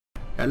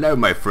Hello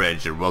my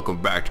friends and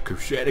welcome back to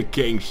Crusader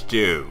Kings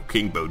 2.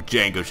 King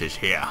Bojangles is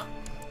here.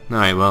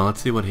 Alright, well,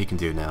 let's see what he can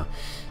do now.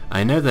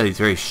 I know that he's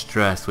very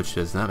stressed, which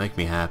does not make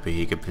me happy.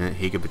 He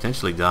could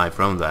potentially die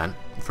from that,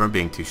 from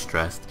being too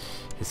stressed.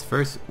 His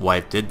first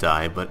wife did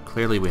die, but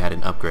clearly we had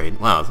an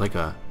upgrade. Wow, it's like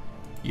a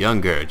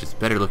younger, just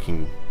better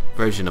looking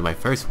version of my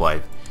first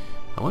wife.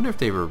 I wonder if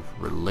they were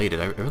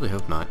related. I really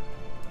hope not.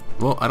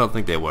 Well, I don't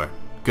think they were.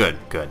 Good,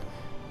 good.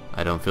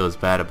 I don't feel as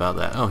bad about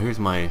that. Oh, here's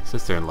my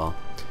sister-in-law.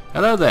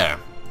 Hello there.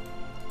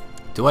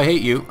 Do I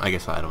hate you? I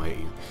guess I don't hate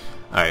you.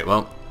 Alright,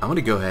 well, I'm going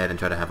to go ahead and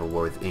try to have a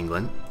war with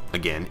England.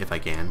 Again, if I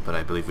can, but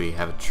I believe we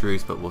have a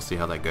truce, but we'll see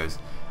how that goes.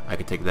 I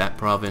could take that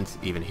province,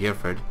 even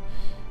Hereford.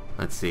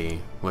 Let's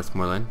see,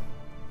 Westmoreland.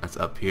 That's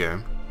up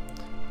here.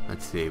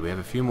 Let's see, we have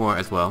a few more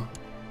as well.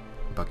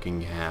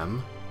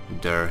 Buckingham,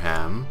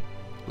 Durham.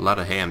 A lot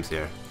of hams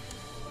here.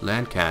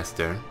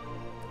 Lancaster.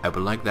 I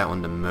would like that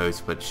one the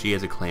most, but she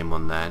has a claim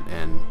on that,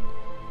 and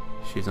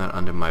she's not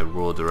under my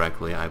rule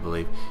directly, I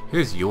believe.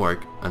 Here's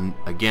York, and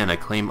again, I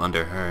claim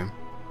under her.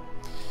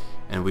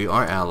 And we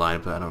are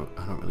allied, but I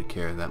don't really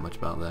care that much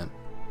about that.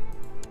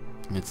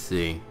 Let's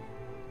see.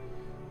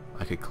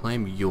 I could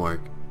claim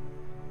York.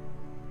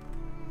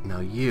 Now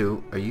are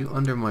you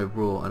under my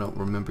rule? I don't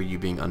remember you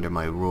being under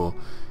my rule.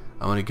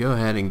 I want to go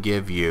ahead and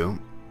give you,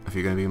 if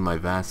you're going to be my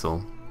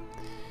vassal.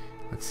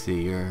 Let's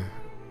see,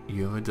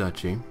 you have a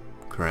duchy,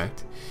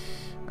 correct?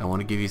 I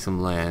want to give you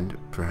some land,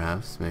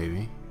 perhaps,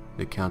 maybe.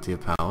 The County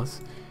of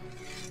Powys.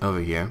 Over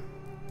here.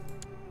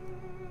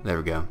 There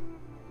we go.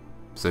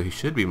 So he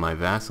should be my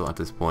vassal at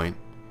this point.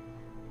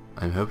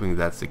 I'm hoping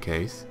that's the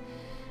case.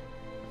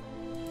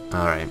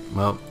 Alright,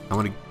 well, I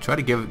want to try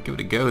to give it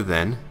a go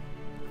then.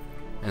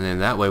 And then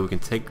that way we can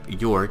take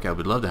York. I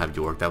would love to have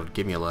York. That would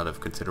give me a lot of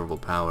considerable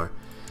power.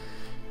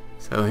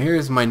 So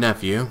here's my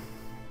nephew.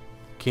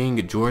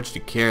 King George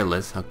the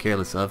Careless. How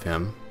careless of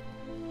him.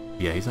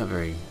 Yeah, he's not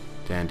very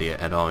dandy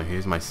at all.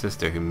 Here's my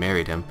sister who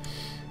married him.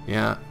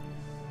 Yeah.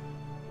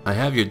 I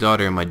have your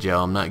daughter in my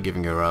jail. I'm not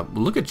giving her up.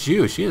 Look at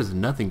you. She has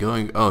nothing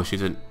going. Oh,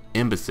 she's an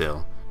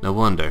imbecile. No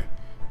wonder.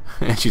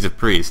 And she's a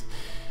priest.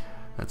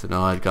 That's an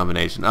odd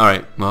combination.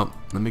 Alright, well,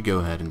 let me go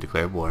ahead and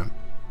declare war.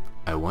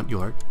 I want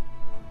York.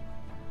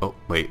 Oh,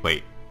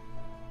 wait.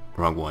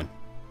 Wrong one.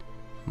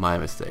 My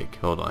mistake.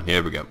 Hold on.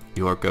 Here we go.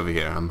 York over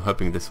here. I'm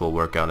hoping this will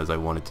work out as I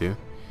wanted to.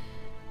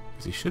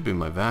 Because he should be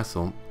my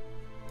vassal.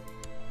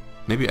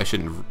 Maybe I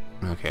shouldn't.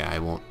 Okay, I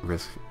won't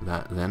risk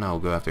that then. I'll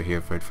go after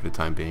Hereford for the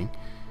time being.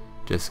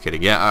 Just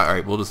kidding. Yeah,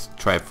 alright, we'll just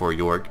try it for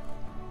York.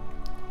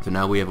 So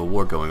now we have a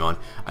war going on.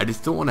 I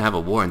just don't want to have a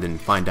war and then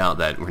find out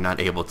that we're not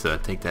able to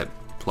take that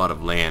plot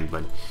of land,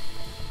 but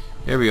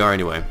here we are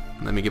anyway.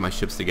 Let me get my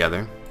ships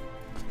together.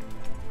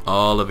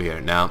 All over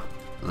here. Now,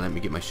 let me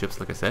get my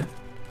ships like I said.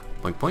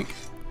 Boink, boink.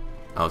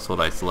 I was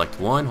told I select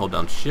one, hold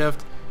down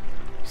shift,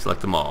 select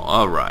them all.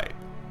 Alright.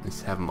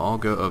 Let's have them all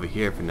go over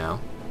here for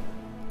now.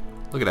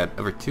 Look at that,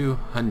 over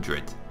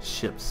 200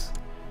 ships.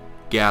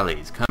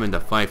 Galleys coming to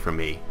fight for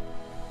me.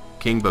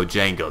 King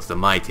Bojangles the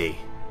Mighty.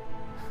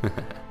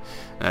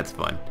 That's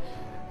fun.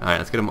 Alright,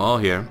 let's get them all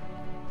here.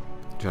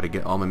 Try to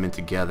get all my men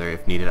together.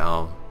 If needed,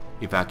 I'll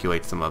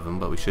evacuate some of them,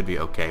 but we should be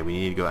okay. We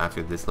need to go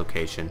after this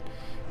location.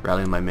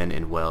 Rally my men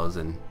in Wales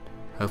and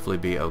hopefully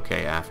be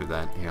okay after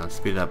that. Here, let's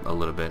speed it up a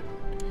little bit.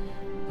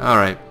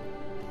 Alright.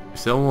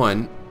 Still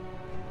one.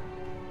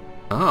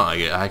 Oh,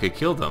 I could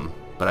kill them.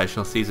 But I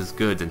shall seize his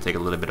goods and take a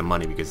little bit of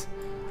money because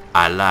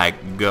I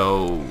like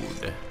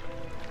gold.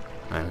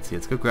 Alright, let's see.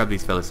 Let's go grab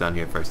these fellas down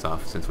here first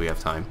off, since we have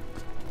time.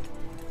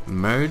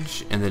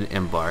 Merge and then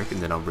embark, and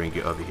then I'll bring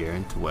you over here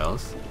into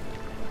Wales.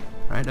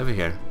 Right over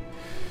here.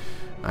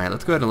 Alright,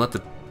 let's go ahead and let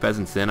the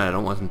peasants in. I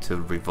don't want them to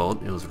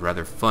revolt. It was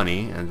rather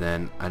funny, and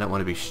then I don't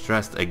want to be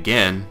stressed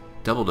again.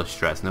 Double the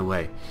stress, no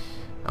way.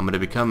 I'm going to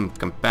become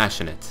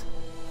compassionate.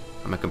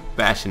 I'm a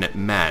compassionate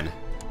man.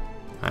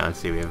 Alright, let's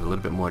see. We have a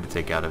little bit more to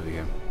take out over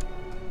here.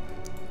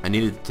 I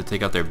needed to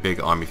take out their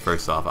big army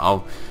first off.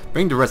 I'll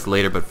bring the rest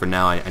later, but for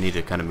now I need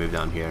to kind of move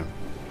down here.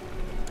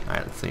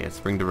 Alright, let's see.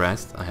 Let's bring the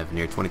rest. I have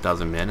near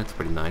 20,000 men. It's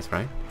pretty nice,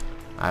 right?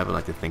 I would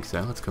like to think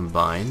so. Let's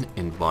combine,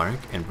 embark,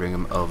 and bring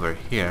them over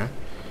here.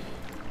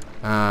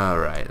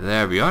 Alright,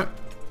 there we are.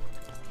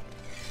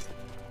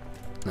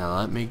 Now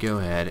let me go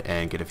ahead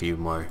and get a few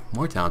more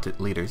talented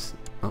leaders.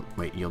 Oh,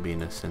 wait, you'll be in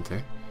the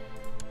center.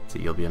 So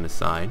you'll be on the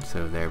side.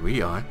 So there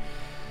we are.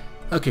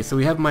 Okay, so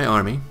we have my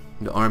army.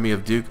 The army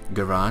of Duke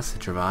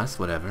Travas,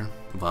 whatever.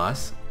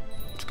 Voss.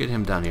 Let's get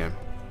him down here.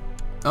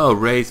 Oh,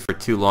 raised for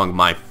too long,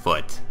 my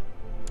foot.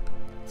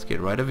 Let's get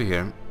right over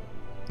here.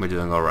 We're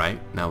doing alright.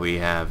 Now we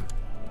have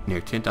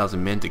near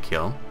 10,000 men to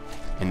kill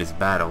in this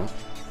battle.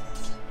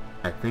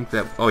 I think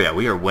that... Oh yeah,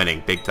 we are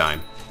winning big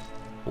time.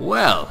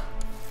 Well,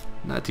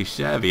 not too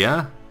shabby,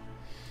 huh?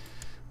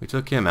 We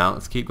took him out.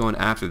 Let's keep going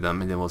after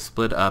them, and then we'll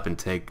split up and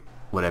take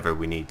whatever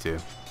we need to.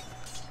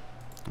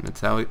 And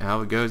that's how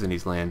it goes in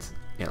these lands.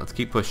 Yeah, let's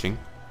keep pushing.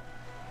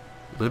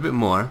 A little bit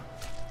more.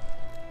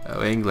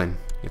 Oh, England.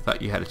 You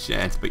thought you had a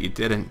chance, but you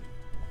didn't.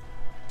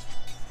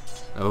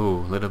 Oh,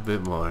 a little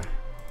bit more.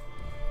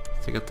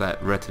 Take out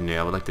that retinue.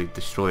 I would like to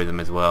destroy them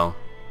as well.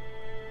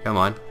 Come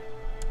on.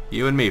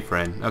 You and me,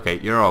 friend. Okay,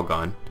 you're all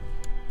gone.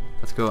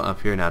 Let's go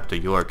up here now to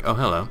York. Oh,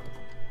 hello.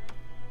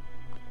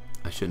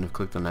 I shouldn't have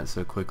clicked on that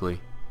so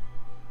quickly.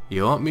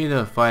 You want me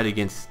to fight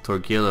against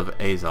Torgil of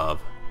Azov?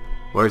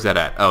 Where's that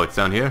at? Oh, it's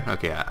down here?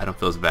 Okay, I don't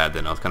feel as bad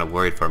then. I was kind of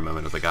worried for a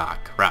moment. I was like, ah,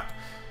 crap.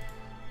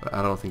 But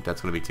I don't think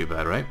that's going to be too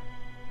bad, right?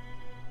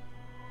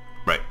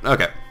 Right,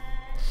 okay.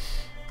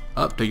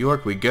 Up to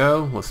York we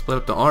go. We'll split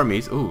up the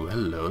armies. Ooh,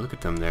 hello, look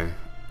at them there.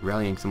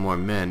 Rallying some more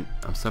men.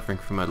 I'm suffering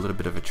from a little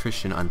bit of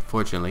attrition,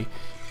 unfortunately.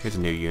 Here's a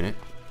new unit.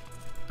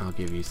 I'll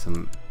give you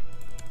some...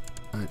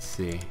 Let's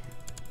see.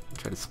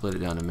 Try to split it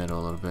down the middle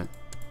a little bit.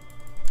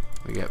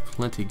 We got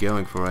plenty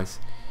going for us.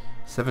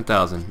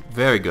 7,000.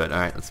 Very good.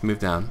 Alright, let's move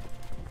down.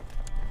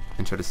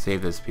 And try to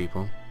save those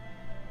people.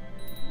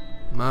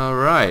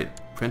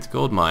 Alright. Prince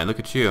Goldmine, look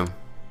at you.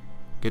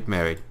 Get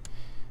married.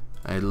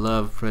 I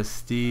love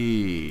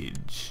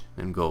prestige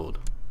and gold.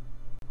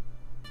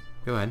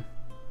 Go ahead.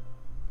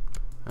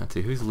 Let's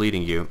see, who's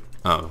leading you?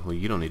 Oh, well,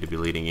 you don't need to be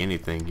leading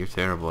anything. You're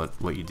terrible at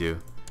what you do.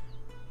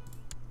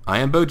 I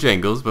am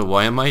Bojangles, but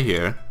why am I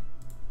here?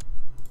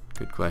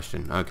 Good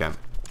question. Okay.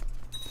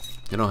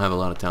 They don't have a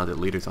lot of talented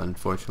leaders,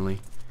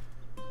 unfortunately.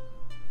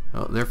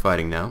 Oh, they're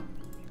fighting now.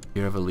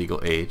 You're of a legal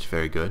age.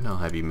 Very good. I'll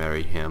have you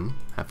marry him.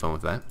 Have fun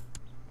with that.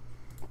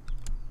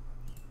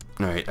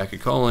 Alright, I could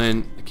call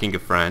in the King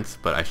of France,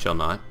 but I shall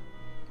not.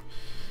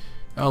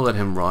 I'll let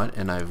him rot,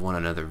 and I've won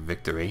another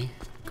victory.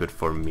 Good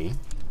for me.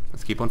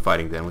 Let's keep on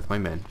fighting then with my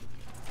men.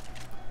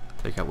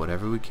 Take out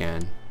whatever we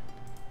can.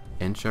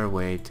 Inch our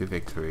way to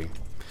victory.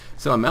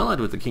 So I'm allied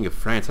with the King of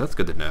France. That's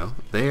good to know.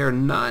 They are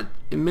not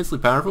immensely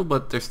powerful,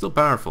 but they're still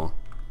powerful.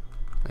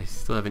 I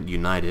still haven't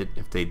united.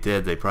 If they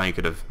did, they probably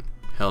could have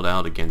held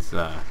out against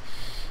the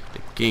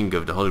King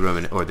of the Holy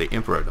Roman, or the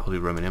Emperor of the Holy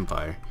Roman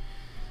Empire.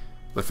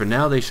 But for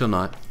now, they shall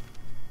not.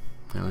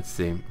 Now let's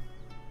see.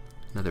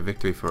 Another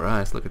victory for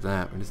us. Look at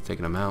that. We're just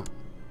taking them out.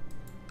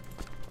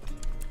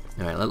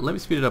 Alright, let me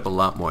speed it up a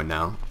lot more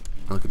now.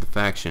 Look at the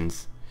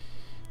factions.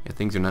 Yeah,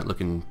 things are not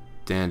looking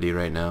dandy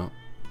right now.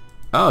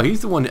 Oh,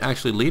 he's the one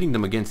actually leading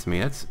them against me.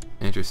 That's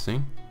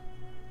interesting.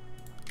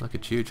 Look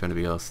at you trying to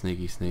be all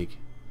sneaky sneak.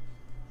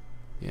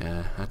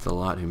 Yeah, that's a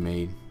lot who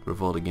may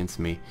revolt against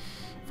me.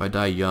 If I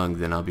die young,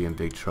 then I'll be in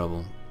big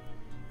trouble.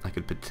 I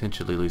could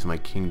potentially lose my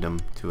kingdom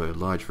to a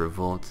large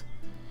revolt.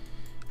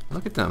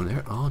 Look at them,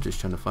 they're all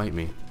just trying to fight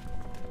me.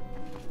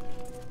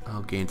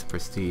 I'll gain some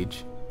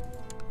prestige.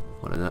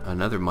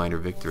 Another minor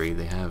victory.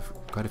 They have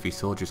quite a few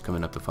soldiers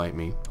coming up to fight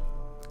me.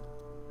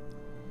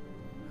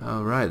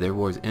 Alright, their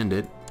war's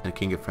ended, and the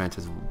King of France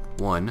has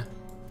won.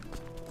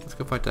 Let's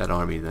go fight that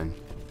army then.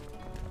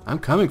 I'm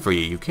coming for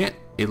you, you can't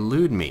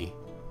elude me.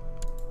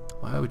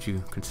 Why would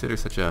you consider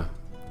such a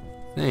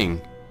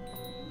thing?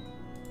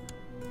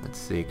 Let's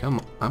see, come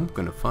on, I'm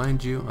gonna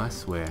find you, I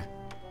swear.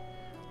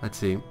 Let's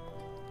see,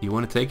 you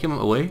want to take him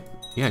away?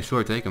 Yeah,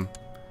 sure, take him.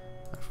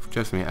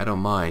 Trust me, I don't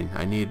mind.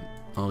 I need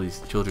all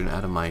these children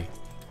out of my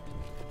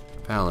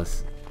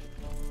palace.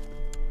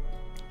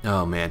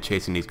 Oh man,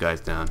 chasing these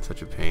guys down,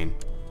 such a pain.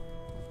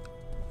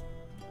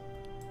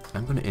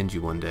 I'm gonna end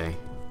you one day.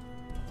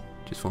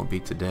 Just won't be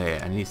today.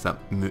 I need to stop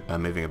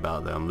moving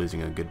about though. I'm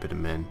losing a good bit of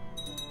men.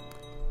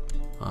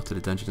 Off to the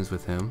dungeons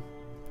with him.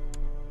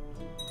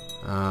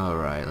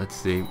 Alright, let's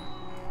see.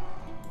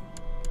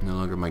 No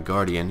longer my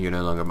guardian. You're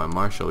no longer my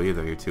marshal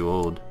either. You're too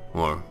old.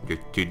 Or, you're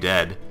too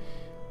dead.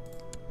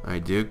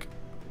 Alright, Duke.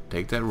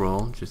 Take that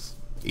role. Just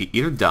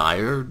either die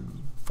or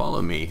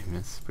follow me.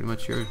 That's pretty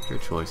much your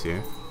choice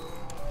here.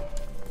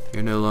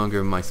 You're no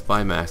longer my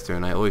spy master,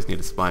 and I always need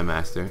a spy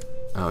master.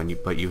 Oh,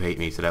 but you hate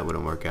me, so that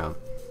wouldn't work out.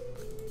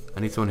 I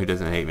need someone who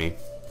doesn't hate me.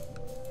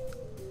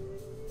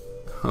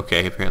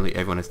 Okay, apparently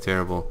everyone has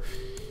terrible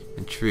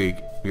intrigue.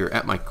 You're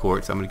at my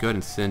court, so I'm going to go ahead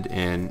and send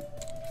in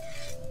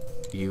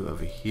you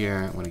over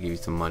here. I'm going to give you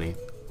some money.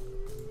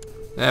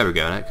 There we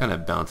go. That kind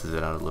of balances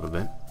it out a little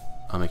bit.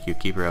 I'll make you a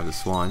keeper of the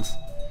swans.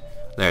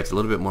 There, it's a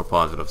little bit more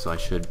positive, so I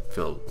should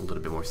feel a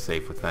little bit more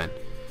safe with that.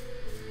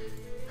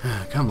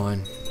 Come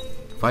on.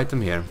 Fight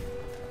them here.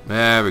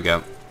 There we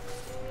go.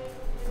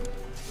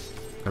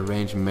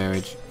 Arrange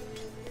marriage.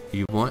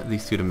 You want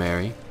these two to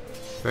marry.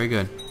 Very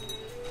good.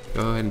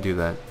 Go ahead and do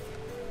that.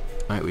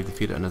 Alright, we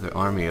defeated another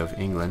army of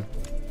England.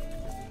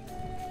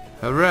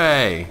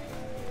 Hooray!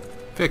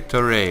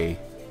 Victory!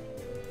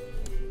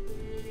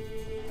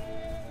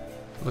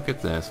 Look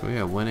at this. We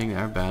are winning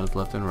our battles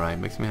left and right.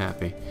 Makes me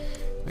happy.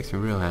 Makes me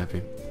real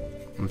happy.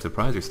 I'm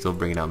surprised they're still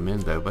bringing out men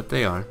though, but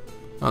they are.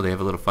 Oh, they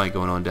have a little fight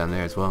going on down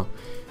there as well.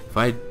 If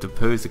I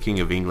deposed the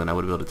King of England, I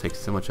would be able to take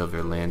so much of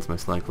their lands,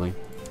 most likely.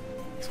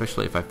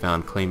 Especially if I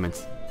found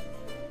claimants.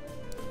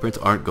 Prince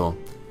Artgol.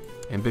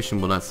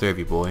 Ambition will not serve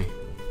you, boy.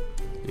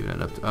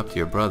 Leaving it up to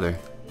your brother.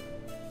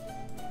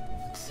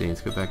 Let's see,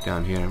 let's go back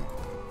down here.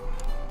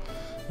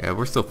 Yeah,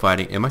 we're still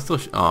fighting. Am I still...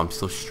 oh, I'm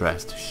still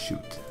stressed.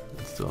 Shoot.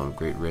 That's still a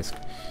great risk.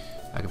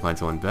 I can find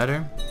someone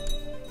better.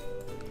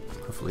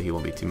 Hopefully he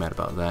won't be too mad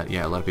about that.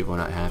 Yeah, a lot of people are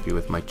not happy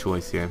with my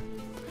choice here.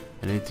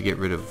 I need to get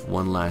rid of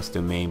one last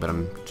domain, but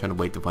I'm trying to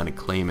wait to find a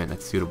claimant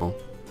that's suitable.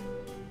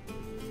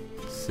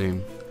 Let's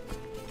see.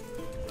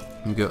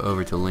 Let me go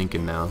over to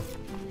Lincoln now.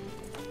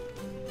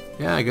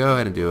 Yeah, go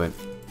ahead and do it.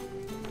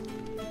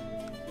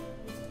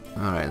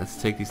 Alright,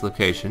 let's take these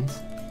locations.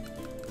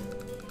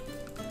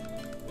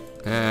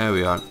 There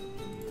we are.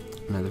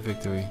 Another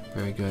victory.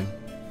 Very good.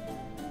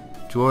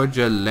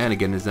 Georgia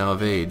Lanigan is now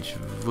of age.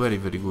 Very,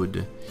 very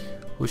good.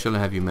 Who shall I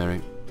have you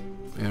marry?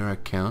 Here are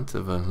accounts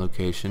of a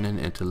location in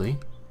Italy.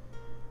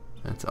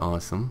 That's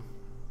awesome.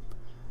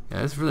 Yeah,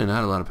 there's really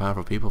not a lot of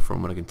powerful people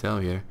from what I can tell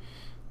here.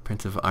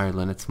 Prince of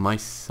Ireland, it's my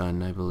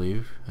son, I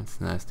believe.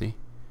 That's nasty.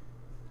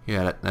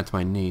 Yeah, that's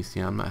my niece.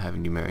 Yeah, I'm not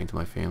having you marry into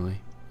my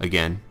family.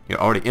 Again, you're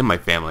already in my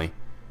family.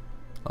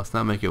 Let's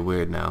not make it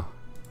weird now.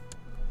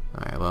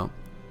 Alright, well.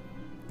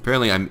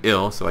 Apparently I'm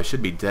ill, so I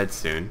should be dead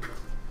soon.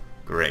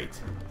 Great.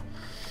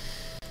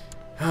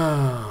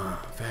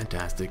 Ah,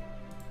 fantastic.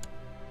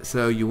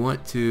 So you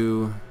want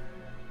to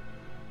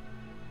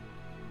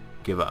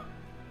give up.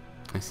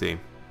 I see.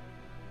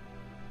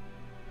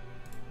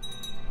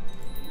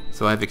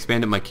 So I've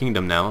expanded my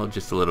kingdom now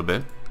just a little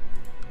bit.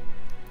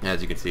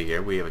 As you can see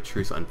here, we have a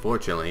truce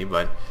unfortunately,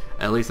 but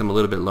at least I'm a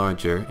little bit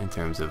larger in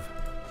terms of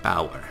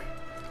power.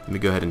 Let me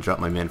go ahead and drop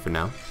my men for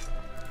now.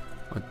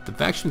 But the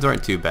factions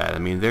aren't too bad. I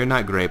mean, they're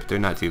not great, but they're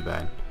not too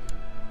bad.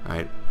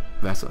 Alright,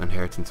 vassal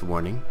inheritance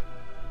warning.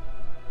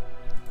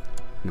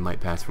 It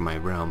might pass for my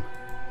realm.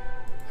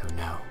 Oh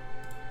no,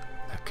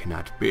 that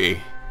cannot be.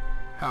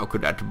 How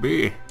could that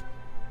be?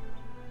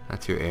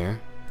 That's your heir.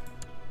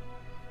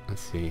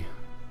 Let's see.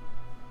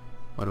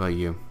 What about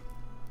you?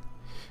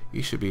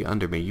 You should be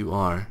under me. You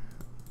are.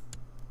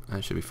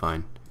 That should be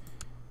fine.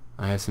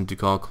 I have some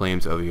ducal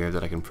claims over here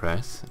that I can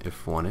press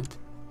if wanted.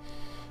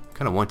 I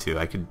kind of want to.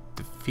 I could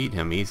defeat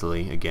him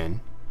easily again.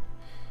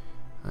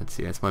 Let's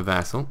see. That's my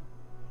vassal.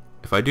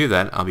 If I do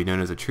that, I'll be known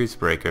as a truce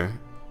breaker.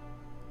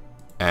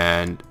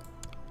 And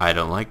I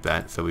don't like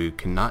that, so we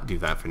cannot do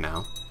that for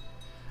now.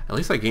 At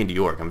least I gained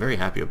York. I'm very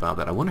happy about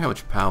that. I wonder how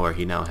much power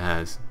he now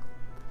has.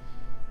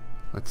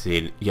 Let's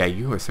see. Yeah,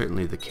 you are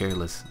certainly the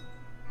careless.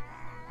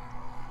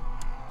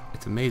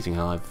 It's amazing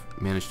how I've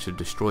managed to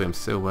destroy him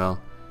so well.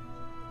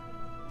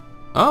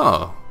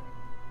 Oh!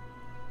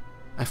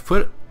 I've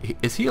put...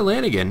 Is he a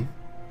Lanigan?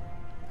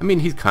 I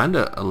mean, he's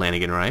kinda a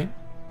Lanigan, right?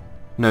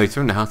 No, he's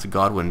from the House of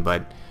Godwin,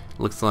 but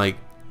looks like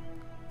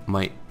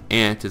my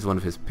aunt is one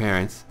of his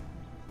parents.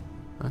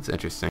 That's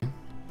interesting.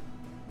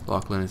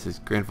 Lachlan is his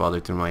grandfather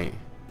to my...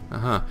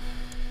 Uh-huh.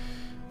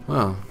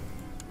 Well,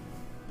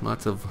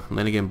 lots of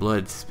Lanigan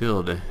blood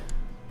spilled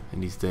in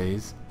these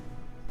days.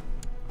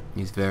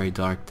 These very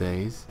dark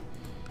days.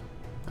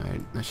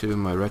 Alright, that should be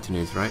my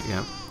retinues, right?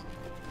 Yep.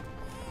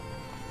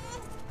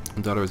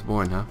 My daughter was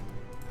born, huh?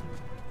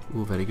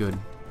 Ooh, very good.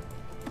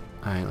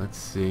 Alright, let's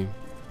see.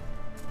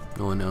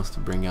 No one else to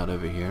bring out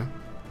over here.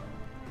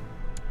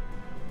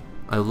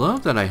 I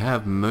love that I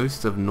have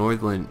most of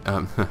Northern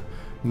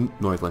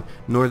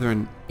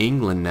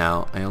England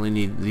now. I only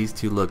need these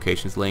two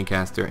locations,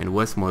 Lancaster and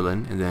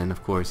Westmoreland, and then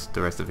of course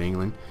the rest of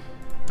England.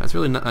 That's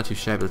really not too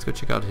shabby. Let's go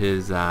check out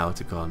his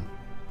what's it called?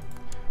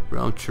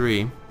 Realm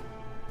tree.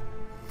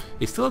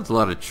 He still has a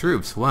lot of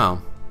troops.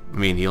 Wow. I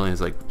mean, he only has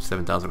like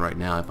 7,000 right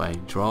now. If I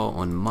draw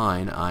on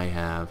mine, I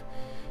have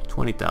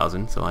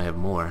 20,000, so I have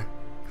more.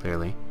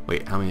 Clearly.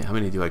 Wait, how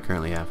many do I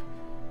currently have?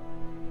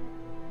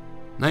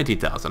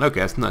 19,000. Okay,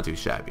 that's not too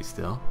shabby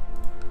still.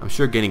 I'm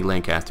sure getting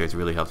Lancaster has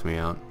really helped me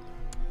out.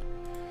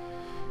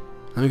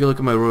 Let me go look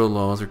at my royal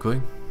laws real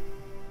quick.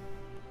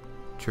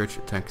 Church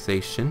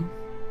taxation.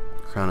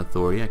 Crown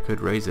authority. I could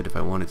raise it if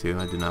I wanted to.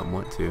 I do not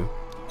want to.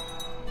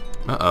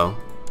 Uh-oh.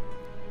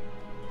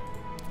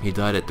 He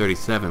died at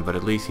 37, but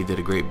at least he did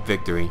a great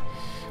victory.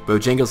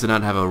 Bojangles did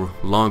not have a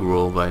long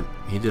rule, but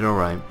he did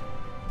alright.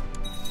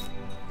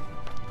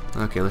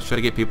 Okay, let's try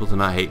to get people to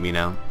not hate me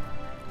now.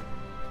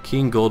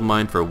 King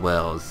Goldmine for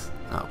Wells.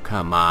 Oh,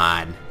 come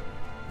on.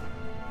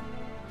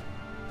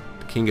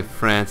 The King of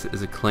France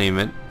is a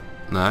claimant.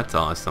 No, that's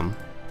awesome.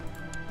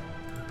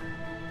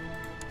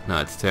 No,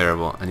 it's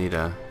terrible. I need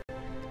to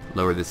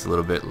lower this a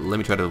little bit. Let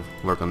me try to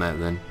work on that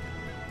then.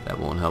 That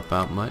won't help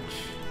out much.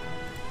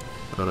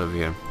 What about over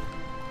here?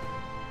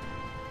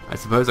 I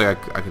suppose I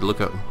could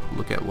look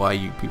at why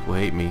you people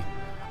hate me.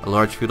 A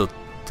large feudal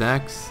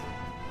tax.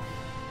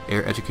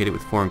 Heir educated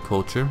with foreign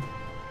culture.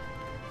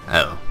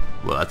 Oh,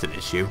 well that's an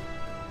issue.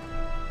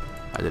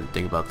 I didn't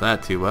think about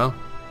that too well.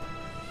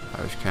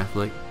 Irish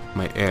Catholic.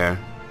 My heir.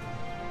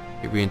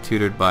 You're being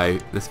tutored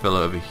by this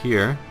fellow over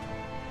here.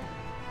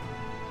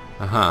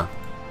 Uh-huh.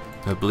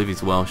 I believe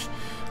he's Welsh.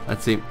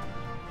 Let's see.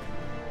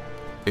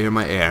 You're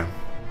my heir.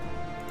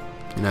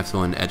 And have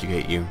someone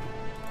educate you.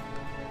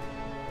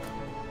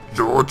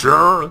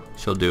 Georgia!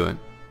 She'll do it.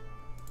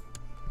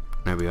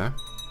 There we are.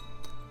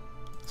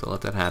 So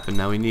let that happen.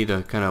 Now we need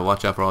to kind of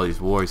watch out for all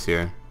these wars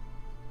here.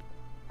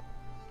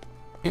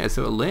 Yeah,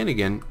 so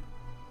Lanigan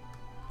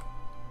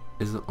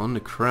is on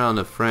the crown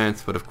of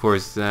France, but of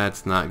course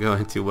that's not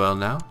going too well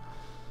now.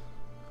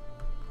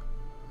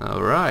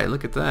 Alright,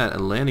 look at that. A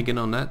Lanigan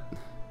on that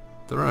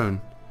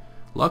throne.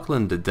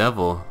 Lachlan the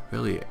Devil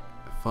really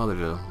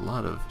fathered a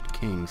lot of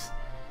kings.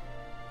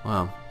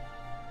 Wow.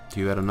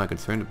 Too bad I'm not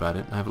concerned about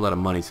it. I have a lot of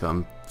money, so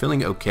I'm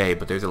feeling okay,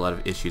 but there's a lot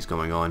of issues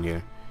going on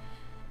here.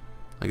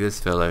 Like this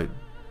fellow,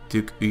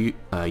 Duke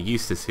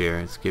Eustace here,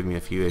 is giving me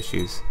a few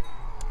issues.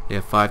 They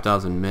have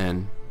 5,000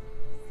 men.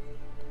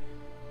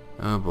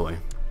 Oh boy.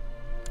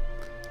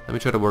 Let me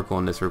try to work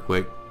on this real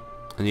quick.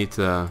 I need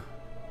to...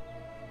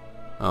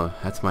 Oh,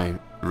 that's my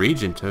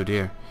regent. Oh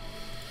dear.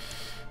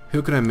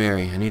 Who could I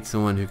marry? I need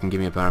someone who can give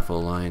me a powerful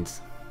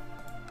alliance.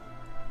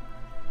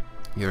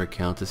 You're a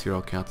countess. You're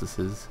all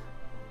countesses.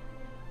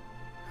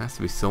 Has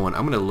to be someone.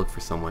 I'm gonna look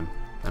for someone.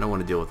 I don't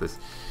want to deal with this.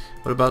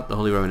 What about the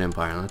Holy Roman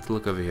Empire? Let's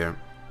look over here.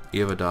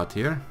 You have a daughter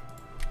here?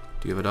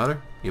 Do you have a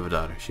daughter? You have a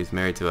daughter. She's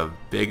married to a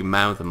big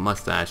man with a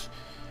mustache.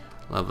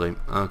 Lovely.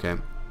 Okay.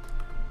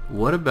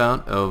 What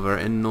about over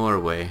in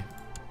Norway?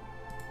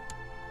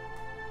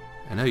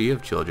 I know you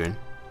have children.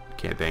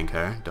 Can't bang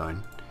her.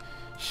 Darn.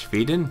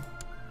 Sweden?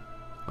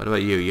 What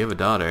about you? You have a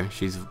daughter.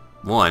 She's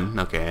 1.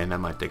 Okay, and that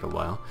might take a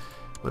while.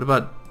 What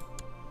about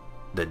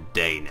the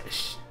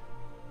Danish?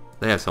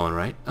 They have someone,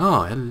 right?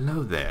 Oh,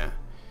 hello there.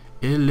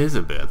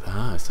 Elizabeth.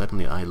 Ah,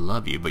 suddenly I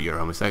love you, but you're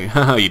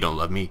homosexual. You don't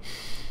love me.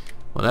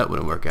 Well, that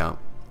wouldn't work out.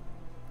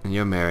 And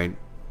you're married.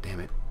 Damn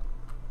it.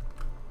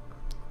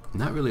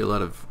 Not really a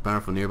lot of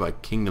powerful nearby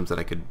kingdoms that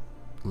I could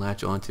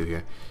latch onto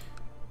here.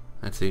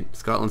 Let's see.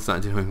 Scotland's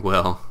not doing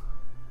well.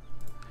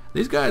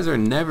 These guys are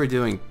never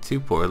doing too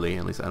poorly.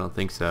 At least I don't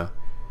think so.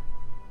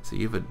 So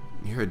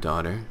you're a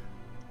daughter.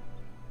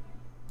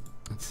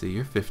 Let's see.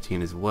 You're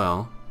 15 as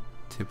well.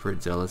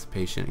 Temperate, zealous,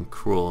 patient, and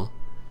cruel.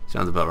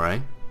 Sounds about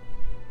right.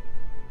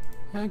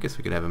 Yeah, I guess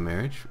we could have a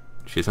marriage.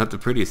 She's not the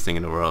prettiest thing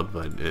in the world,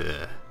 but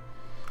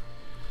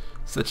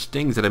such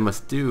things that I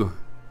must do.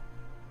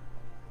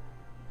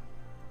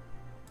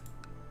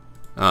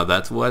 Oh,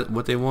 that's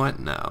what they want?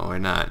 No, we're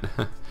not.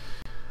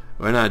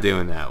 We're not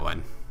doing that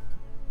one.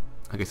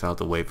 I guess I'll have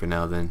to wait for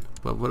now then.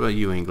 But what about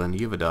you, England?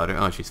 You have a daughter?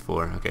 Oh, she's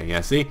 4. Okay,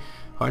 yeah, see?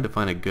 Hard to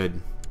find a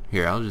good...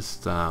 Here, I'll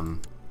just find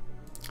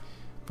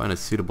a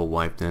suitable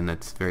wife then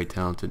that's very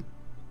talented.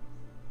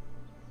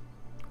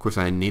 Of course,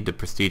 I need the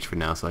prestige for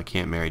now, so I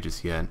can't marry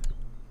just yet.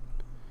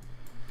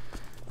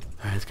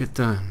 Alright, let's get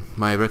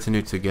my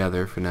retinue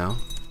together for now.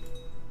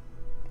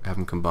 Have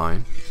them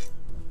combine.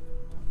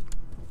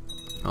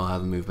 I'll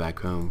have them move back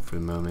home for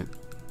the moment.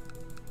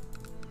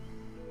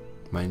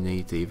 Might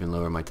need to even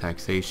lower my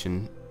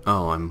taxation.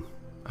 Oh,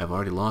 I've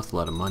already lost a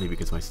lot of money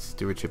because my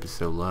stewardship is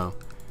so low.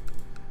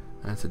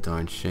 That's a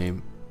darn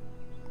shame.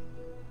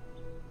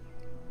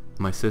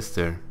 My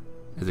sister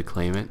is a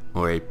claimant,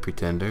 or a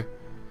pretender,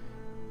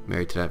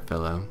 married to that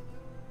fellow,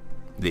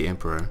 the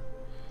Emperor.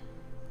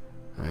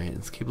 Alright,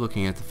 let's keep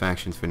looking at the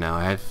factions for now.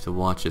 I have to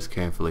watch this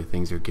carefully.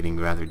 Things are getting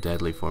rather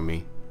deadly for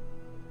me.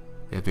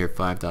 They have here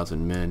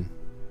 5,000 men.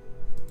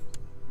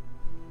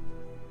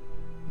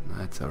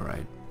 That's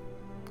alright.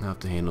 I'll have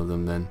to handle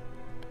them then.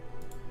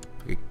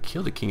 If I could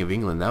kill the King of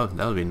England, that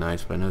would be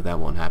nice, but I know that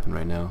won't happen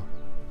right now.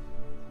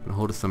 I'm gonna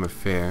hold a summer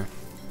fair.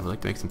 I would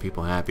like to make some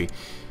people happy.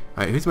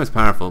 Alright, who's the most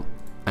powerful?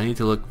 I need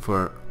to look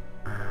for...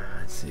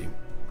 let's see.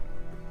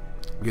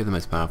 You're the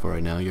most powerful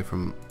right now.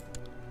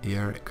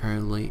 You're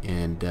currently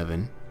in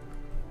Devon.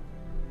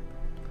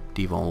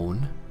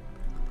 Devon.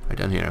 Right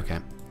down here, okay.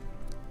 I'm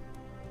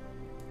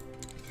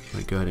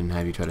gonna go ahead and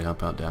have you try to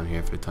help out down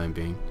here for the time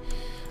being.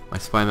 My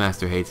spy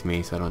master hates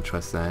me, so I don't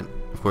trust that.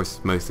 Of course,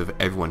 most of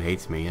everyone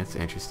hates me. That's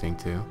interesting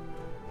too.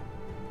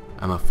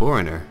 I'm a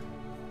foreigner.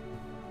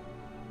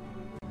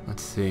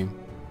 Let's see.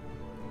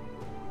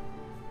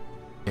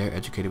 They're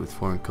educated with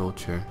foreign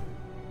culture.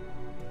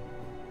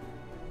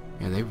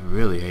 Yeah, they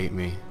really hate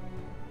me.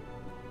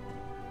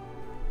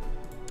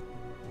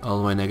 All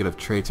of my negative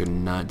traits are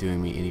not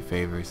doing me any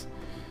favors.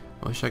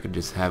 I wish I could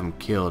just have him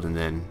killed and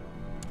then...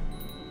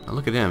 Oh,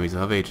 look at him, he's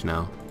of age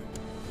now.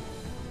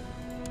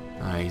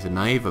 He's a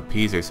naive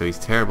appeaser, so he's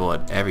terrible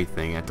at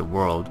everything, at the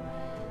world.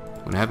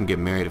 I'm gonna have him get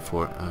married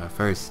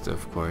first,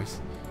 of course.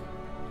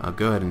 I'll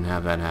go ahead and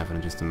have that happen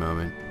in just a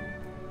moment.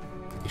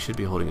 He should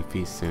be holding a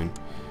feast soon.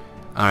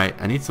 Alright,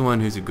 I need someone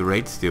who's a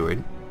great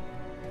steward.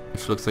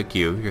 Which looks like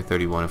you. You're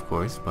 31, of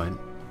course, but...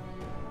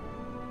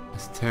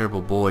 This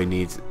terrible boy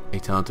needs a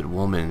talented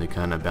woman to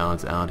kind of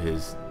balance out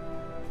his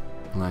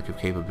lack of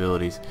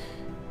capabilities.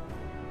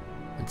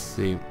 Let's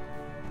see.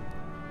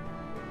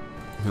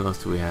 Who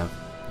else do we have?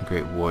 A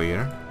great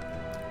warrior.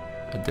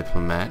 A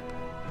diplomat.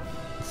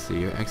 Let's see,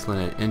 you're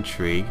excellent at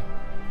intrigue.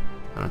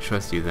 I don't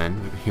trust you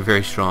then. You're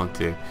very strong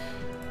to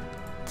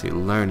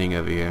learning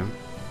over here.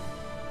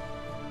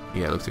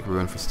 Yeah, it looks like we're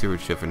going for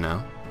stewardship for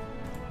now.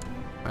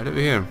 Right over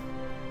here.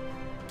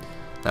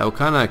 That will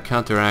kind of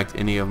counteract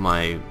any of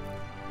my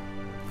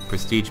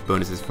prestige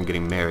bonuses from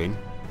getting married.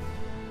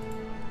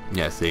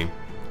 Yeah, see.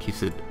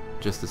 Keeps it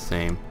just the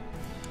same.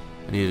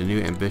 I need a new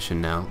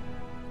ambition now.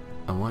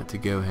 I want to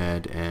go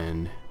ahead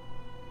and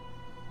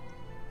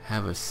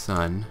have a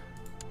son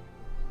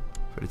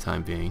for the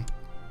time being.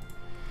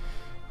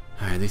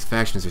 Alright, these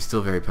factions are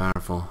still very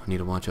powerful. I need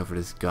to watch out for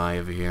this guy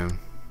over here.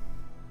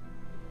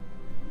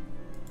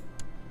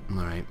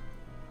 Alright.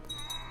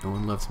 No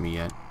one loves me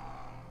yet.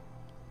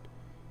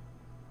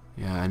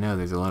 Yeah, I know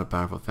there's a lot of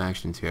powerful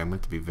factions here. I'm going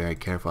to have to be very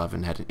careful. I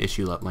haven't had an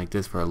issue like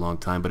this for a long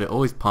time, but it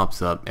always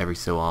pops up every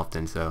so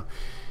often, so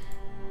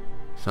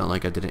it's not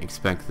like I didn't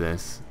expect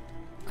this.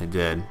 I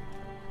did.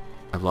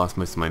 I've lost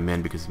most of my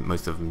men because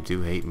most of them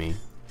do hate me.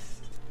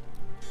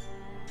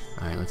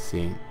 Alright, let's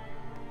see.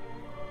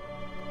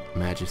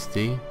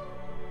 Majesty.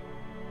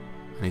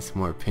 I need some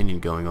more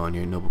opinion going on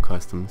here. Noble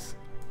customs.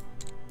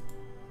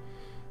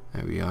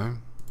 There we are.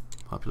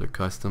 Popular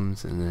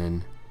customs, and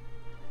then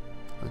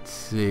let's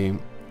see.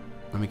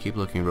 Let me keep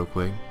looking real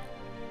quick.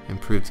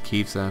 Improved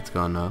keeps, that's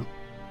gone up.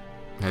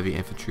 Heavy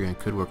infantry, I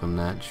could work on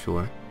that,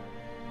 sure.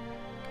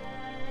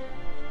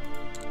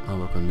 I'll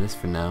work on this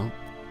for now.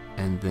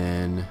 And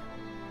then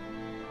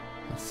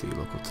let's see,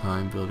 local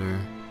time builder.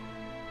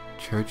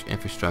 Church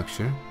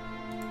infrastructure.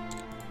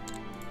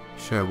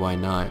 Sure, why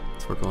not?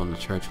 Let's work on the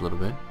church a little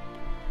bit.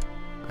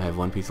 I have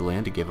one piece of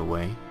land to give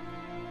away.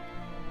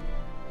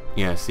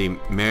 Yeah, see,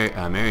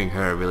 marrying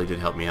her really did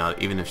help me out,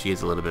 even if she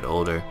is a little bit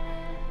older.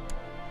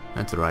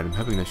 That's alright, I'm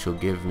hoping that she'll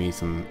give me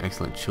some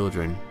excellent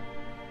children.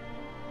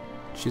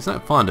 She's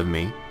not fond of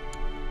me,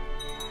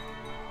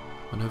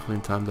 but hopefully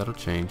in time that'll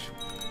change.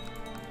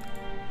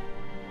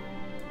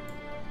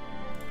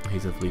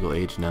 He's of legal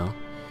age now.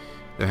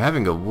 They're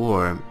having a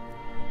war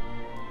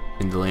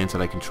in the lands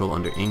that I control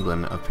under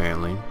England,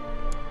 apparently.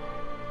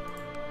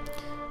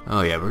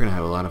 Oh yeah, we're gonna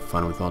have a lot of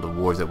fun with all the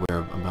wars that we're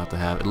about to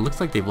have. It looks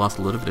like they've lost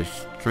a little bit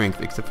of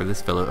strength, except for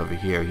this fellow over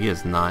here. He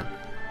is not.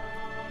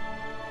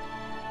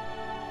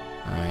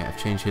 Alright,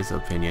 I've changed his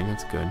opinion.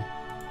 That's good.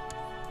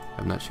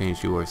 I've not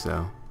changed yours,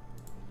 though.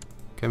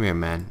 Come here,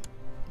 man.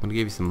 I'm gonna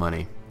give you some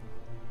money.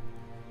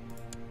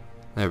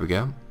 There we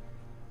go. I'm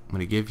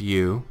gonna give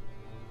you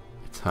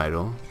a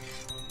title,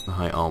 the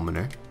High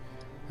Almoner.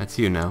 That's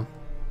you now.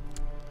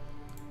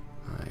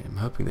 I'm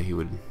hoping that he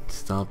would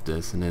stop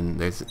this, and then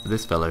there's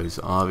this fellow who's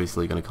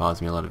obviously going to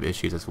cause me a lot of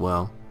issues as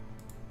well.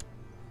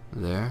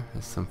 There,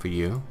 that's some for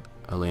you.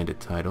 A landed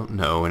title.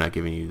 No, we're not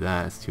giving you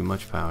that. It's too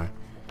much power.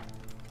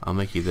 I'll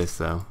make you this,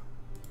 though.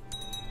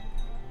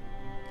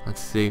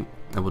 Let's see.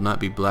 I will not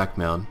be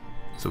blackmailed.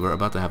 So we're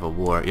about to have a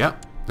war.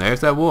 Yep,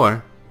 there's that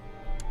war.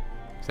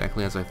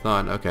 Exactly as I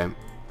thought. Okay, I'm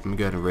going to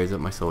go ahead and raise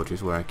up my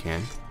soldiers where I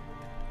can.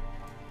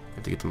 I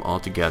have to get them all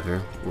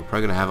together. We're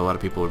probably going to have a lot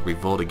of people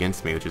revolt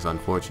against me, which is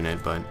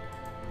unfortunate, but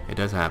it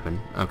does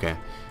happen. Okay,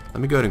 let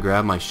me go ahead and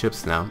grab my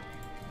ships now.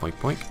 Poink,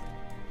 poink.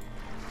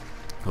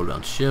 Hold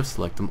down shift,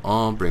 select them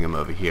all, bring them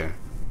over here.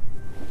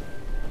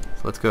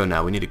 So let's go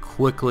now. We need to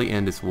quickly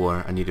end this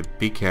war. I need to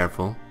be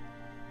careful.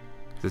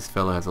 This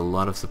fellow has a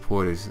lot of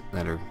supporters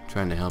that are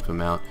trying to help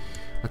him out.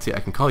 Let's see, I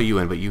can call you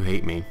in, but you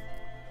hate me.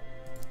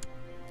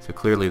 So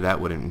clearly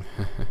that wouldn't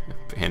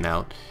pan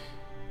out.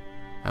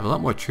 I have a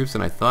lot more troops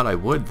than I thought I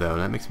would, though.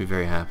 That makes me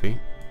very happy.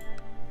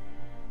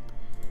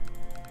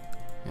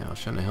 Yeah, I was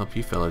trying to help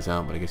you fellas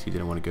out, but I guess you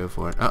didn't want to go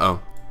for it.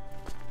 Uh-oh.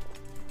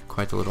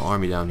 Quite the little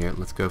army down here.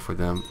 Let's go for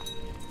them.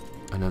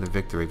 Another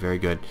victory. Very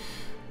good.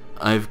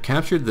 I've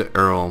captured the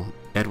Earl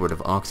Edward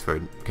of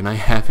Oxford. Can I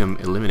have him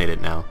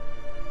eliminated now?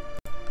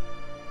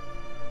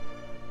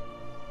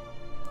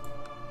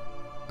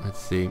 Let's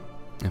see.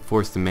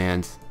 Enforce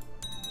demands.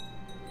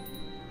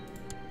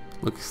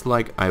 Looks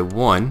like I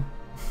won.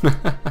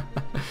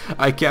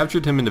 I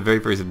captured him in the very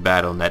first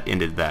battle, and that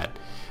ended that.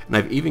 And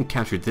I've even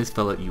captured this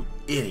fellow, you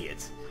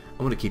idiots. I'm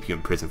going to keep you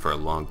in prison for a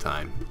long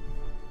time.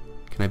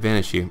 Can I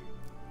banish you?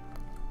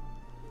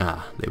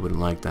 Ah, they wouldn't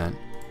like that.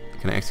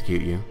 Can I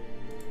execute you?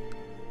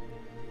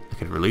 I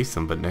could release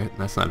them, but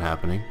that's not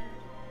happening.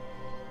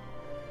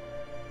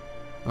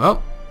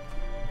 Well,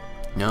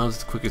 now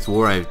it's the quickest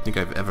war I think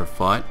I've ever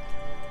fought.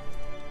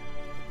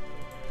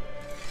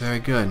 Very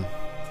good.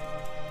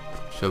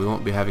 So we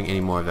won't be having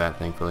any more of that,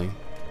 thankfully.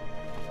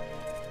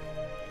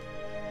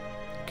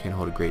 Can't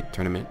hold a great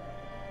tournament,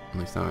 at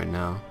least not right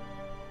now.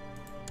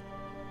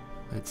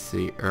 Let's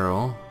see,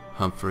 Earl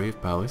Humphrey of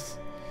Powys.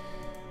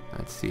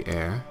 Let's see,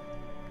 heir.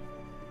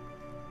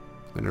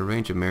 I'm gonna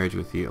arrange a marriage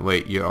with you.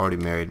 Wait, you're already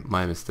married.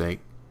 My mistake.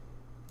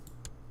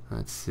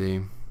 Let's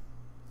see.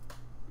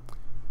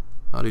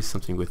 I'll do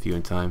something with you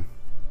in time.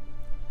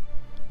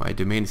 My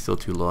domain is still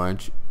too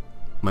large.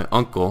 My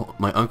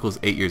uncle's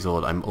 8 years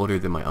old. I'm older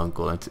than my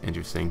uncle. That's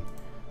interesting.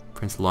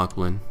 Prince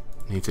Lachlan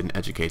needs an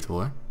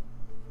educator.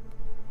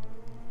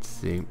 Let's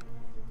see.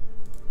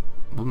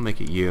 We'll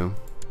make it you.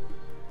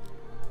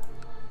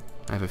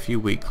 I have a few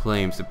weak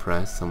claims to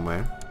press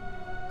somewhere.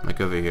 Like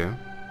over here.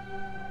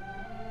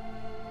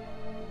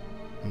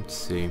 Let's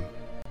see.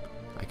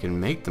 I can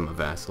make them a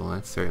vassal.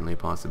 That's certainly a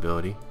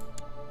possibility.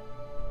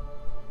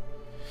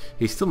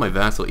 He's still my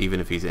vassal even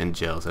if he's in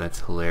jail, so that's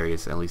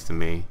hilarious, at least to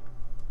me.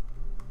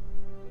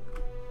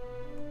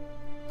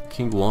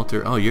 King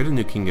Walter. Oh, you're the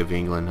new King of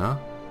England, huh?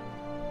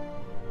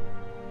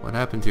 What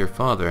happened to your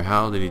father?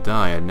 How did he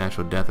die? A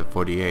natural death at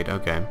 48.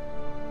 Okay.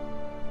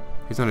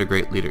 He's not a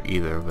great leader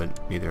either,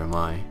 but neither am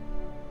I.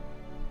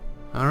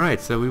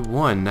 Alright, so we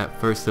won that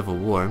first civil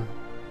war.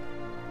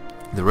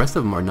 The rest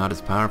of them are not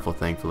as powerful,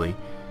 thankfully.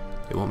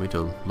 They want me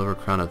to lower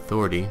crown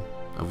authority.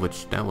 of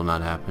which that will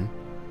not happen.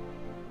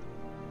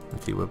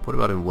 Let's see, what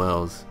about in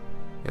Wales?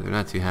 Yeah, they're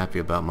not too happy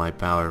about my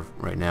power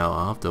right now.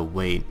 I'll have to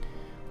wait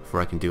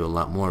before I can do a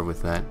lot more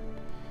with that.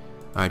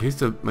 Alright, who's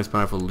the most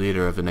powerful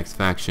leader of the next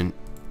faction?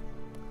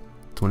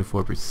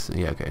 24%.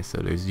 Yeah, okay, so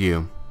there's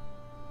you.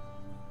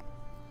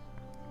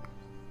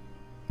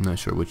 I'm not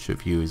sure which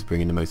of you is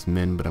bringing the most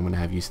men, but I'm going to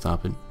have you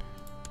stop it.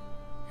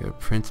 You're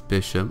Prince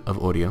Bishop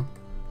of Audio.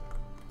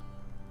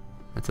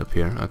 That's up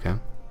here, okay.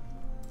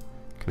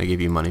 Can I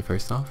give you money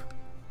first off?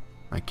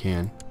 I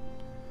can.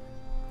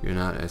 You're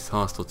not as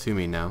hostile to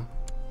me now.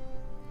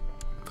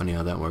 Funny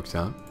how that works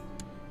out.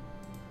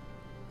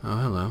 Oh,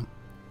 hello.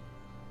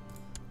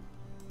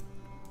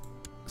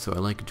 So I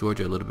like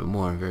Georgia a little bit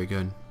more. Very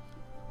good.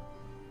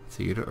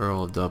 So you're the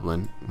Earl of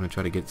Dublin. I'm going to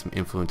try to get some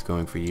influence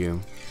going for you.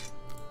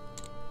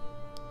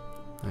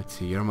 Let's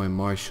see, you're my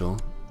Marshal.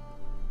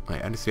 I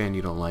understand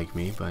you don't like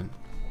me, but...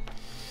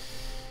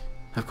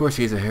 Of course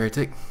he's a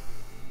heretic.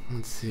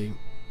 Let's see.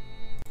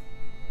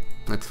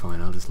 That's fine,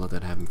 I'll just let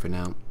that happen for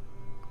now.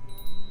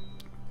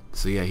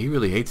 So yeah, he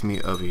really hates me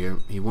over here.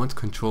 He wants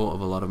control of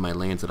a lot of my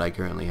lands that I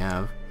currently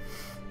have,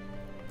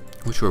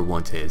 which were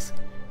once his.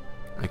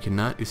 I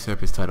cannot usurp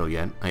his title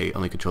yet. I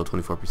only control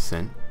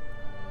 24%.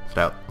 So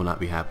that will not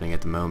be happening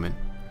at the moment.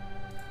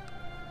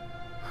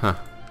 Huh.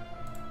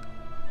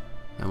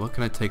 Now what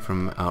can I take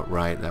from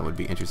outright? That would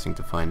be interesting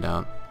to find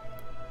out.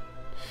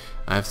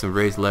 I have some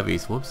raised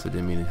levies. Whoops, I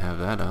didn't mean to have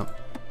that up.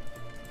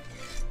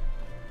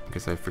 I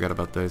guess I forgot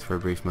about those for a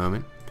brief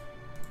moment.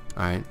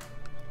 Alright,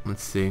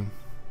 let's see.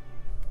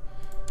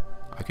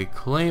 I could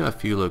claim a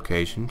few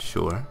locations,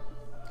 sure.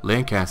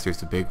 Lancaster's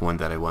the big one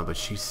that I want, but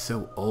she's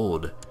so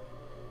old.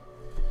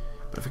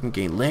 But if I can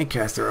gain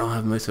Lancaster, I'll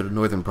have most of the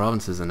northern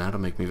provinces, and that'll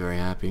make me very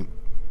happy.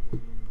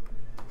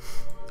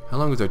 How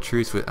long is our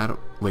truce with...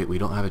 Wait, we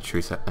don't have a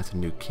truce. That's a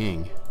new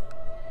king.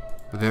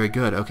 Very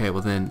good. Okay,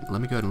 well then,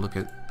 let me go ahead and look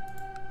at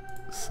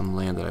some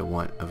land that I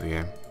want over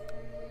here.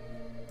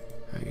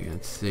 Okay,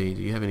 let's see.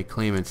 Do you have any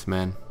claimants,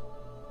 man?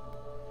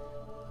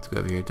 Let's go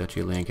over here,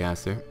 Duchy of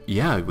Lancaster.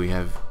 Yeah, we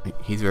have...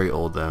 He's very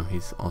old, though.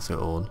 He's also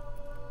old.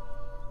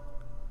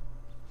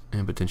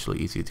 And potentially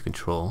easy to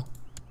control.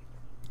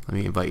 Let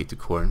me invite you to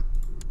court.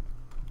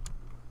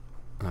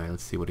 Alright,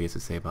 let's see what he has to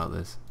say about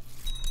this.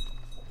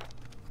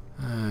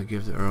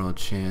 Give the Earl a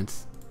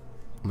chance.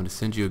 I'm going to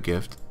send you a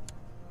gift.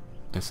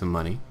 There's some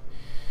money.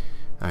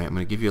 Alright, I'm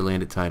going to give you a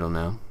landed title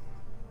now.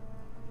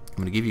 I'm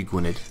going to give you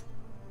Gwynedd.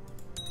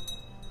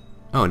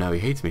 Oh, now he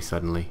hates me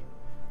suddenly.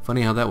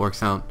 Funny how that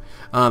works out.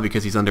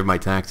 Because he's under my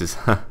taxes.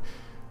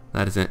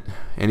 That is it.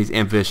 And he's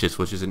ambitious,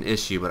 which is an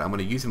issue, but I'm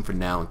going to use him for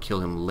now and kill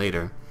him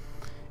later,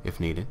 if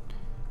needed.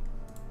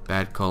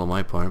 Bad call on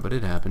my part, but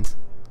it happens.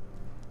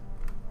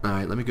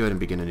 Alright, let me go ahead and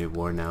begin a new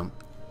war now.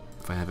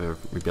 If I have a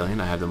rebellion,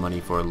 I have the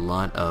money for a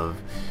lot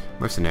of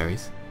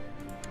mercenaries.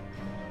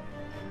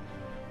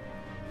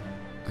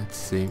 Let's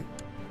see.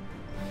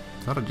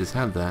 Thought I'd just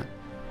have that.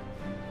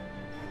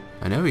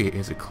 I know he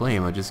has a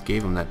claim, I just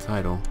gave him that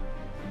title.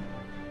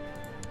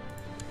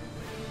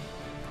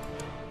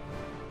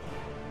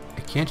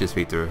 I can't just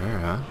be through her,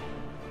 huh?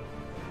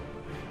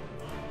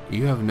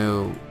 You have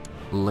no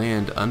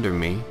land under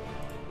me.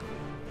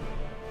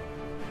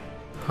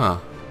 Huh.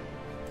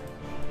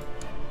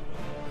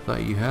 I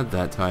thought you had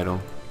that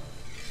title.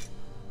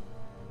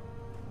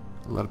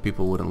 A lot of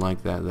people wouldn't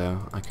like that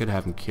though. I could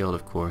have him killed,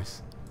 of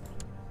course.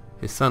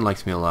 His son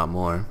likes me a lot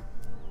more.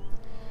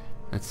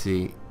 Let's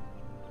see.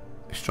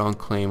 A strong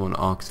claim on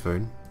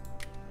Oxford.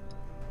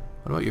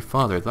 What about your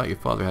father? I thought your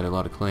father had a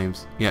lot of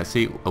claims. Yeah,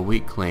 see, a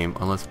weak claim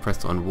unless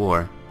pressed on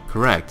war.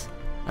 Correct.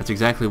 That's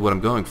exactly what I'm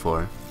going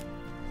for.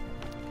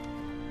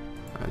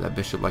 Alright, that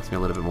bishop likes me a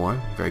little bit more.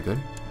 Very good.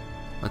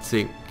 Let's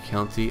see.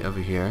 County over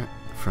here.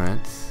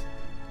 France.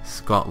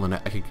 Scotland. I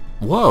could...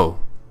 Whoa!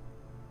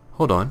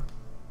 Hold on.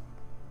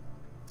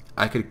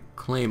 I could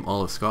claim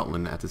all of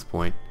Scotland at this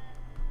point.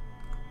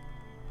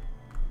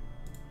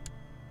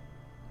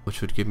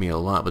 Which would give me a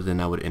lot, but then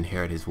I would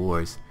inherit his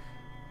wars.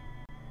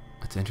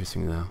 That's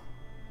interesting though.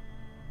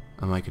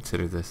 I might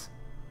consider this.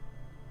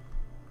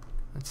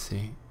 Let's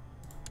see.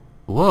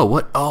 Whoa,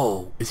 what?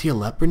 Oh, is he a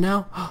leper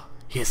now?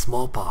 He has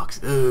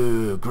smallpox.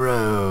 Ooh,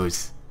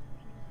 gross.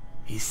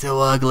 He's so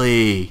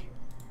ugly.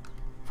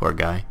 Poor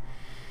guy.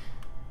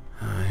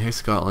 Here's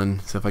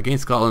Scotland. So if I gain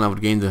Scotland, I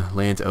would gain the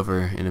lands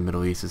over in the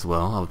Middle East as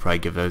well. I would probably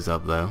give those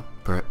up though.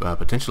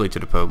 Potentially to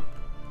the Pope.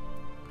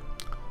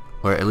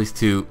 Or at least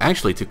to,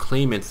 actually to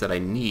claimants that I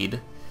need.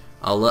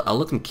 I'll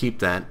let them keep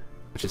that,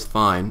 which is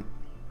fine.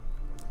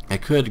 I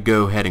could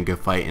go ahead and go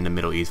fight in the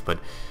Middle East, but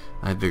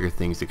I have bigger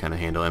things to kind of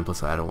handle, and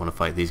plus I don't want to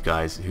fight these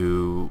guys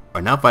who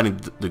are now fighting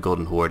the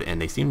Golden Horde,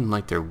 and they seem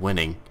like they're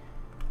winning.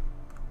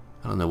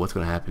 I don't know what's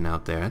going to happen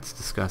out there. That's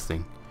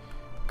disgusting.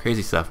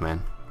 Crazy stuff,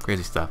 man.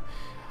 Crazy stuff.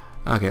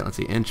 Okay, let's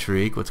see.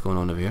 Intrigue. What's going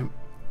on over here?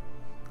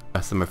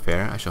 A summer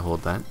fair. I shall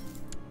hold that.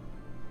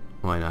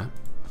 Why not?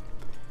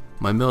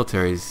 My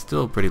military is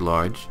still pretty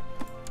large.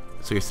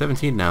 So you're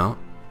 17 now.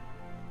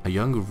 A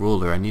young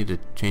ruler. I need to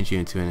change you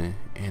into an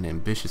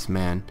ambitious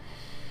man.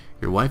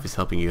 Your wife is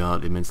helping you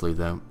out immensely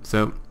though.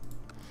 So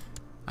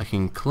I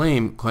can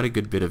claim quite a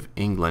good bit of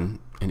England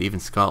and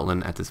even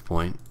Scotland at this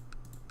point.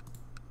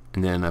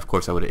 And then, of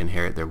course, I would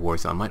inherit their war,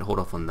 so I might hold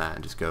off on that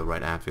and just go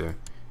right after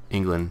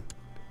England.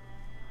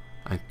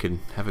 I could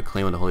have a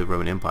claim on the Holy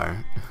Roman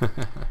Empire.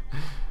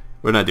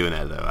 We're not doing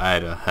that, though. I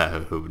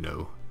don't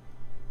know.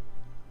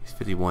 He's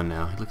 51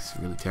 now. He looks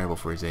really terrible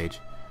for his age.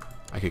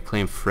 I could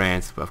claim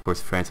France, but of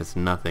course France has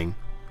nothing.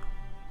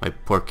 My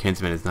poor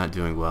kinsman is not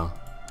doing well.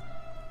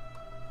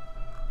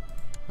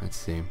 Let's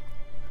see.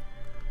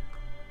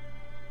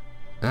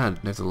 Ah,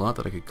 there's a lot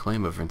that I could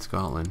claim over in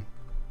Scotland.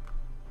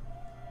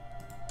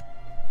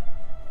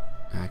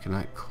 I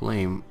cannot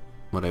claim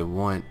what I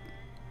want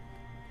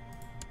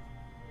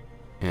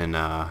in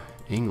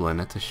England.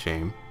 That's a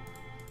shame.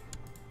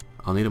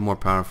 I'll need a more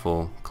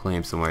powerful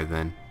claim somewhere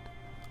then.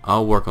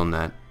 I'll work on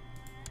that.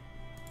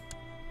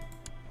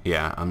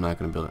 Yeah, I'm not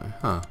gonna build it.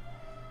 Huh.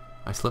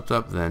 I slipped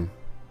up then.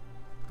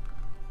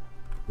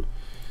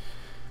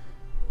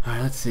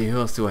 Alright, let's see. Who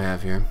else do I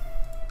have here?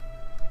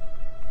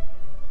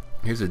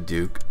 Here's a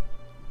duke.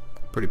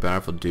 Pretty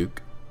powerful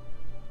duke.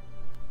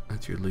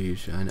 That's your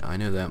liege. I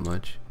know that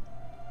much.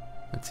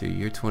 Let's see.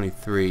 You're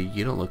 23.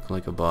 You don't look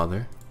like a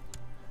bother.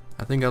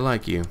 I think I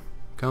like you.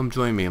 Come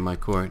join me in my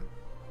court.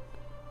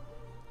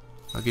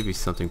 I'll give you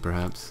something,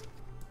 perhaps.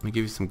 Let me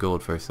give you some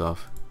gold first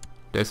off.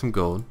 There's some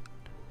gold.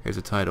 Here's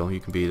a title.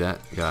 You can be that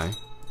guy.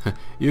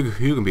 you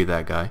can be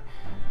that guy.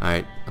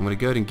 Alright, I'm going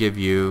to go ahead and give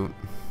you...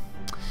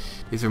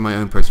 These are my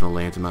own personal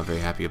lands. I'm not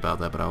very happy about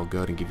that, but I'll go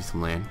ahead and give you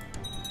some land.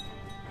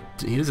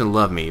 He doesn't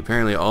love me.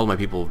 Apparently all my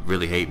people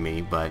really hate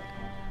me, but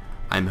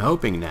I'm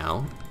hoping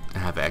now I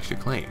have an extra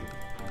claim.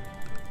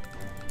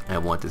 I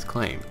want this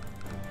claim.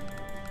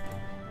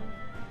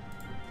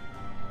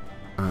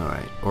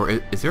 Alright, or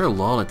is there a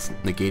law that's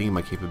negating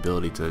my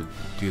capability to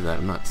do that?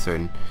 I'm not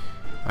certain.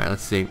 Alright,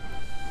 let's see.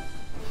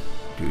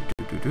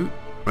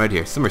 Right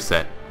here,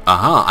 Somerset.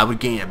 Aha, I would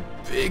gain a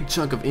big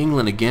chunk of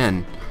England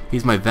again.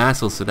 He's my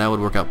vassal, so that would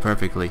work out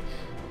perfectly.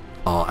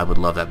 Oh, I would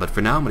love that. But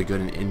for now, I'm going to go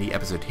ahead and end the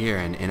episode here.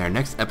 And in our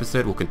next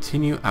episode, we'll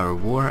continue our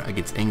war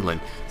against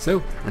England.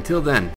 So, until then,